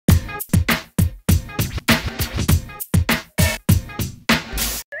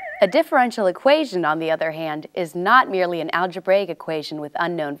A differential equation, on the other hand, is not merely an algebraic equation with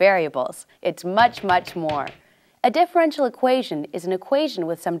unknown variables. It's much, much more. A differential equation is an equation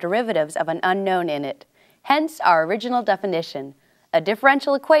with some derivatives of an unknown in it. Hence our original definition. A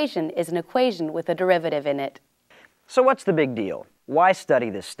differential equation is an equation with a derivative in it. So what's the big deal? Why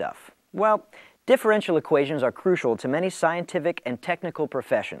study this stuff? Well, differential equations are crucial to many scientific and technical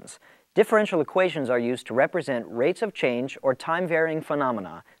professions. Differential equations are used to represent rates of change or time-varying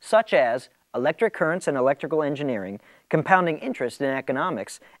phenomena, such as electric currents in electrical engineering, compounding interest in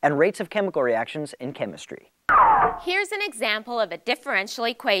economics, and rates of chemical reactions in chemistry. Here's an example of a differential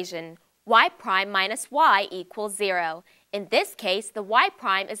equation. Y prime minus y equals 0. In this case, the y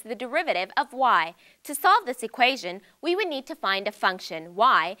prime is the derivative of y. To solve this equation, we would need to find a function,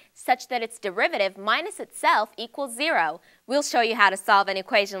 y, such that its derivative minus itself equals 0. We'll show you how to solve an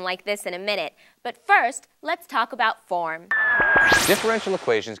equation like this in a minute. But first, let's talk about form. Differential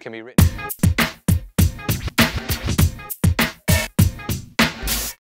equations can be written